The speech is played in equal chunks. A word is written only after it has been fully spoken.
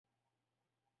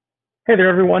Hey there,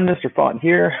 everyone. Mr. Font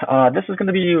here. This is going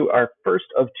to be our first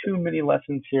of two mini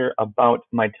lessons here about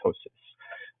mitosis.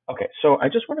 Okay, so I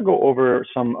just want to go over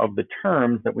some of the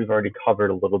terms that we've already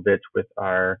covered a little bit with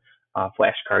our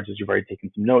flashcards, as you've already taken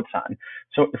some notes on.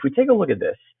 So if we take a look at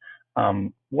this,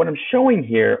 what I'm showing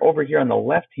here, over here on the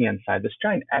left-hand side, this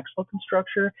giant X-looking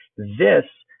structure, this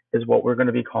is what we're going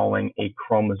to be calling a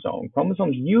chromosome.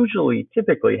 Chromosomes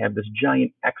typically have this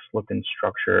giant X-looking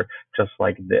structure just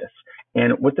like this.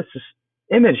 And what this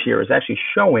image here is actually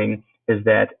showing is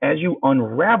that as you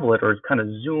unravel it or kind of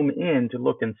zoom in to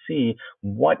look and see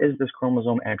what is this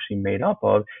chromosome actually made up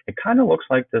of, it kind of looks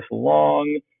like this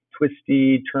long,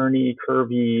 twisty, turny,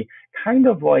 curvy, kind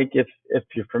of like if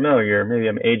you're familiar, maybe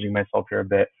I'm aging myself here a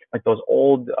bit, like those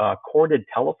old corded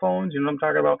telephones, you know what I'm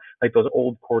talking about? Like those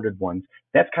old corded ones.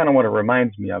 That's kind of what it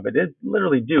reminds me of. It is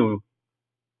literally do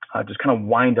just kind of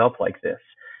wind up like this.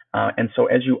 And so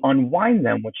as you unwind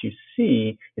them, what you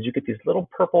see is you get these little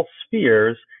purple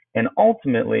spheres, and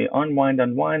ultimately unwind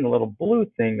the little blue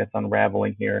thing that's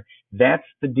unraveling here. That's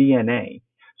the DNA.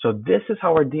 So this is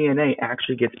how our DNA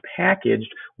actually gets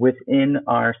packaged within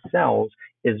our cells,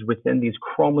 is within these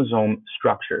chromosome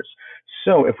structures.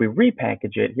 So if we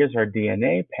repackage it, here's our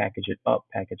DNA, package it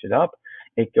up,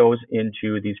 it goes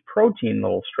into these protein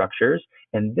little structures,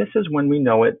 and this is when we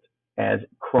know it as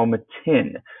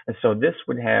chromatin. And so this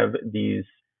would have these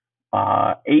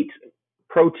 8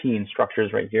 protein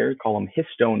structures right here, call them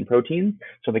histone proteins.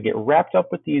 So they get wrapped up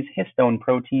with these histone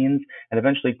proteins and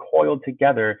eventually coiled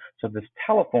together. So this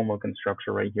telephone looking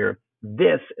structure right here,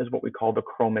 this is what we call the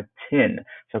chromatin.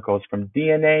 So it goes from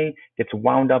DNA, gets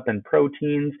wound up in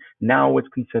proteins. Now it's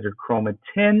considered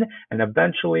chromatin, and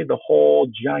eventually the whole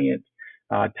giant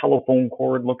telephone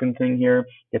cord looking thing here,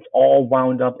 it's all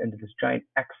wound up into this giant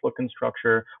X looking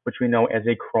structure, which we know as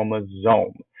a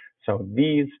chromosome. So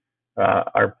these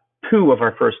are two of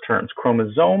our first terms,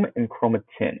 chromosome and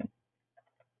chromatin.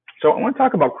 So I want to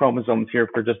talk about chromosomes here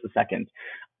for just a second.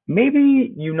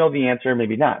 Maybe you know the answer,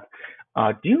 maybe not.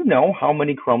 Do you know how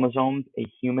many chromosomes a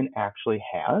human actually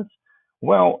has?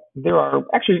 Well, there are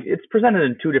actually, it's presented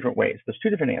in two different ways. There's two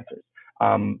different answers,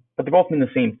 but they both mean the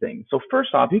same thing. So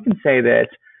first off, you can say that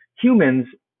humans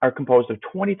are composed of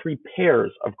 23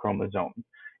 pairs of chromosomes.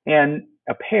 And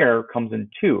a pair comes in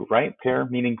two, right? Pair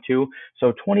meaning two.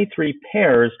 So 23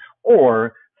 pairs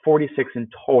or 46 in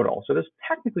total. So there's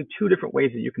technically two different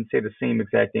ways that you can say the same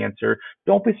exact answer.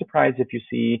 Don't be surprised if you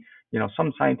see,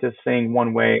 some scientists saying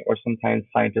one way or sometimes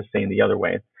scientists saying the other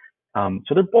way.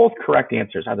 So they're both correct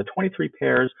answers, either 23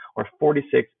 pairs or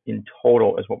 46 in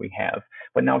total is what we have.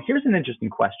 But now here's an interesting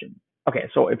question. Okay,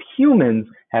 so if humans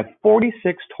have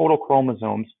 46 total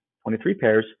chromosomes, 23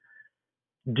 pairs,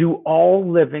 do all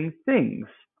living things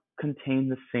contain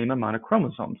the same amount of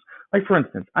chromosomes? Like, for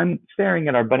instance, I'm staring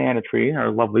at our banana tree, our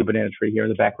lovely banana tree here in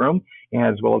the back room,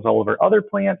 as well as all of our other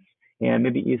plants, and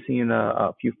maybe you've seen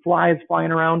a few flies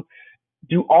flying around.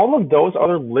 Do all of those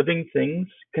other living things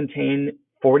contain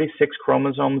 46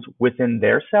 chromosomes within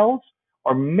their cells?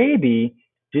 Or maybe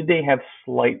do they have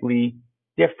slightly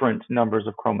different numbers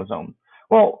of chromosomes?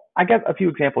 Well, I got a few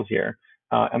examples here.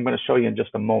 I'm going to show you in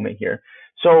just a moment here.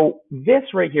 So this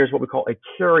right here is what we call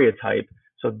a karyotype.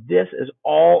 So this is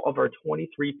all of our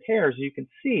 23 pairs. You can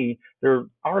see they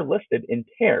are listed in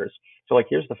pairs. So like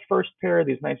here's the first pair,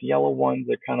 these nice yellow ones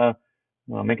that kind of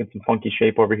making some funky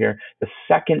shape over here. The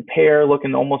second pair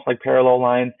looking almost like parallel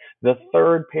lines. The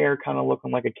third pair kind of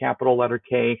looking like a capital letter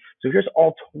K. So here's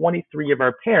all 23 of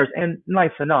our pairs. And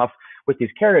nice enough, with these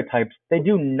karyotypes, they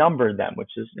do number them,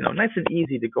 which is nice and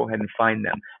easy to go ahead and find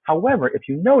them. However, if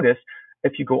you notice,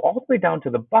 if you go all the way down to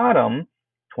the bottom,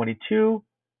 22,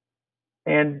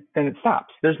 and then it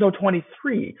stops. There's no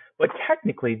 23, but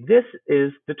technically this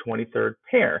is the 23rd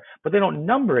pair, but they don't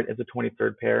number it as a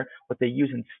 23rd pair. What they use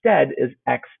instead is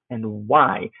X and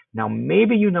Y. Now,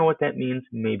 maybe you know what that means,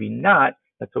 maybe not.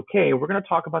 That's okay. We're going to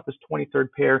talk about this 23rd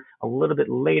pair a little bit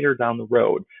later down the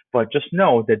road, but just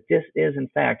know that this is in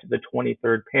fact the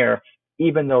 23rd pair,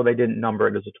 even though they didn't number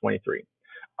it as a 23.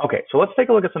 Okay, so let's take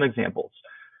a look at some examples.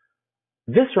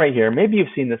 This right here, maybe you've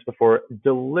seen this before,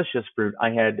 delicious fruit.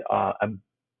 I had a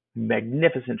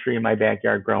magnificent tree in my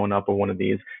backyard growing up of one of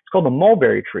these. It's called the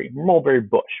mulberry tree, mulberry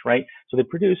bush, right? So they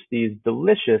produce these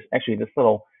delicious, actually this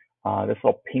little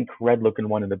pink red looking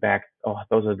one in the back. Oh,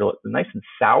 those are nice and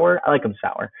sour. I like them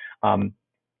sour.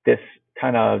 This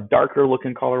kind of darker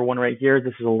looking color one right here,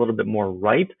 this is a little bit more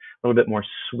ripe, a little bit more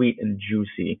sweet and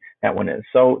juicy, that one is.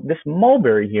 So this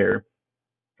mulberry here,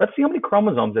 let's see how many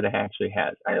chromosomes it actually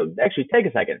has. Actually, take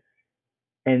a second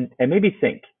and maybe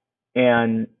think,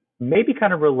 and maybe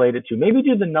kind of relate it to, maybe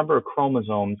do the number of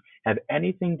chromosomes have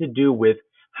anything to do with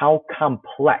how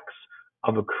complex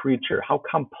of a creature, how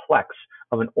complex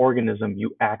of an organism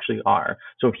you actually are.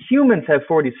 So if humans have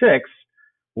 46,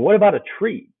 what about a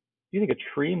tree? Do you think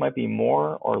a tree might be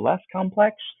more or less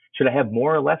complex? Should it have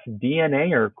more or less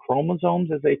DNA or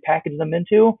chromosomes as they package them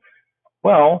into?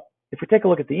 Well, if we take a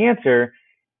look at the answer,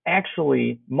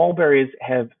 actually, mulberries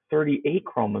have 38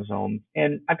 chromosomes.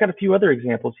 And I've got a few other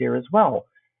examples here as well.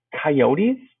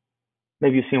 Coyotes,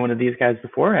 maybe you've seen one of these guys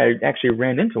before. I actually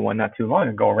ran into one not too long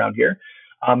ago around here.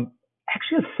 Um,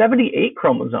 actually has 78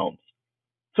 chromosomes.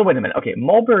 So wait a minute. Okay,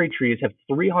 mulberry trees have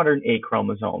 308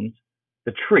 chromosomes.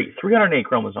 The tree, 308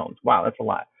 chromosomes. Wow, that's a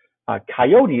lot.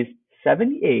 Coyotes,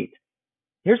 78.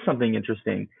 Here's something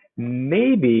interesting.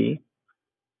 Maybe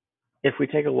if we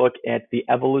take a look at the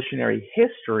evolutionary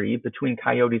history between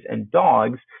coyotes and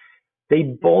dogs, they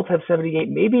both have 78.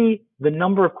 Maybe the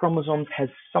number of chromosomes has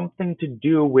something to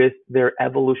do with their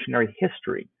evolutionary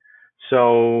history.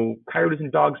 So coyotes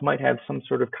and dogs might have some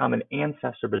sort of common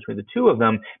ancestor between the two of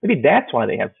them. Maybe that's why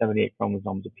they have 78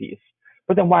 chromosomes apiece.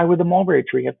 But then why would the mulberry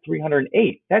tree have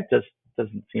 308? That just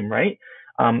doesn't seem right.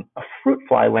 A fruit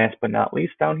fly, last but not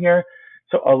least, down here.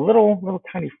 So a little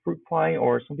tiny fruit fly,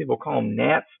 or some people call them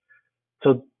gnats.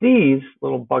 So these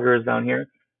little buggers down here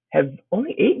have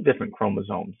only 8 different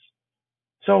chromosomes.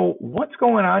 So what's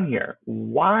going on here?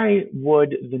 Why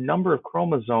would the number of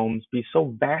chromosomes be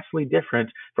so vastly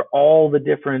different for all the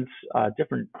different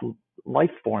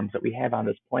life forms that we have on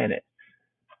this planet?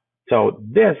 So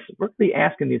we're going to be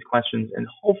asking these questions and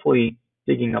hopefully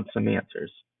digging up some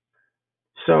answers.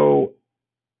 So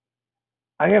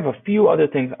I have a few other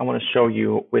things I want to show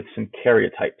you with some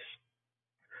karyotypes.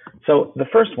 So the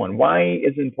first one, why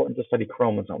is it important to study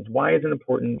chromosomes? Why is it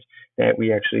important that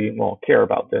we actually, care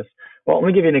about this? Well, let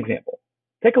me give you an example.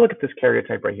 Take a look at this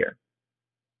karyotype right here.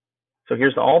 So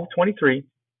here's all the 23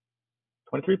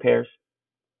 pairs.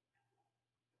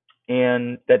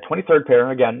 And that 23rd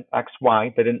pair, again,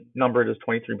 XY, they didn't number it as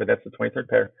 23, but that's the 23rd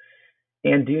pair.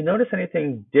 And do you notice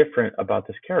anything different about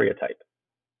this karyotype?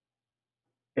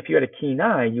 If you had a keen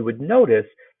eye, you would notice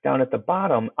down at the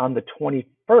bottom on the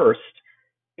 21st,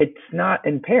 it's not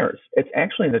in pairs. It's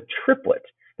actually in a triplet.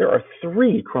 There are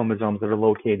 3 chromosomes that are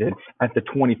located at the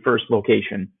 21st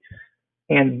location.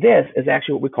 And this is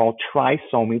actually what we call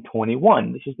trisomy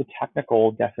 21. This is the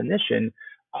technical definition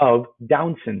of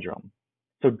Down syndrome.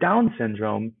 So Down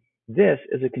syndrome, this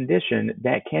is a condition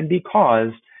that can be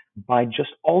caused by just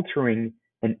altering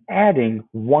and adding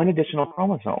 1 additional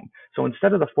chromosome. So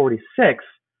instead of the 46,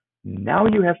 now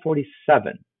you have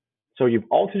 47. So you've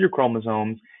altered your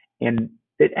chromosomes, and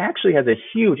it actually has a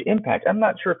huge impact. I'm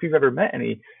not sure if you've ever met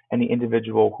any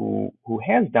individual who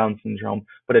has Down syndrome,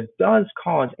 but it does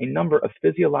cause a number of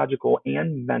physiological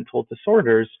and mental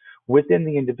disorders within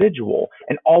the individual.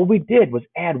 And all we did was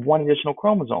add 1 additional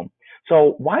chromosome.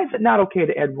 So why is it not okay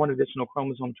to add 1 additional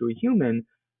chromosome to a human,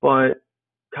 but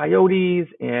coyotes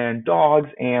and dogs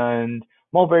and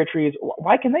mulberry trees,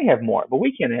 why can they have more, but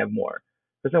we can't have more?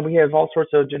 Because then we have all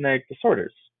sorts of genetic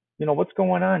disorders. What's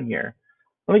going on here?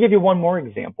 Let me give you one more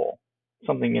example,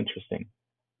 something interesting.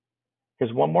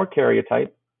 Here's one more karyotype.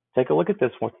 Take a look at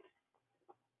this one.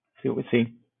 See what we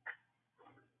see.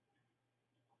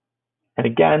 And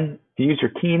again, to use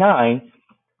your keen eye,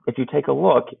 if you take a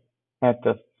look at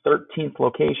the 13th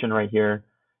location right here,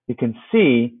 you can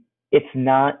see it's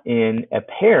not in a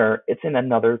pair, it's in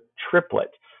another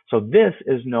triplet. So this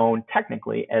is known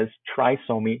technically as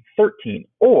trisomy 13,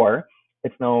 or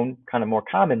it's known, kind of more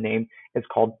common name, it's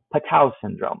called Patau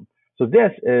syndrome. So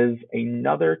this is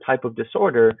another type of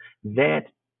disorder that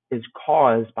is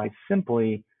caused by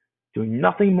simply doing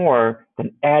nothing more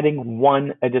than adding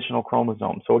 1 additional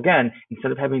chromosome. So again,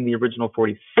 instead of having the original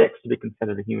 46 to be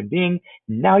considered a human being,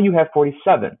 now you have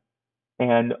 47.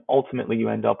 And ultimately you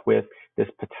end up with this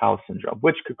Patau syndrome,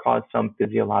 which could cause some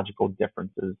physiological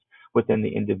differences within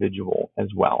the individual as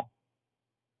well.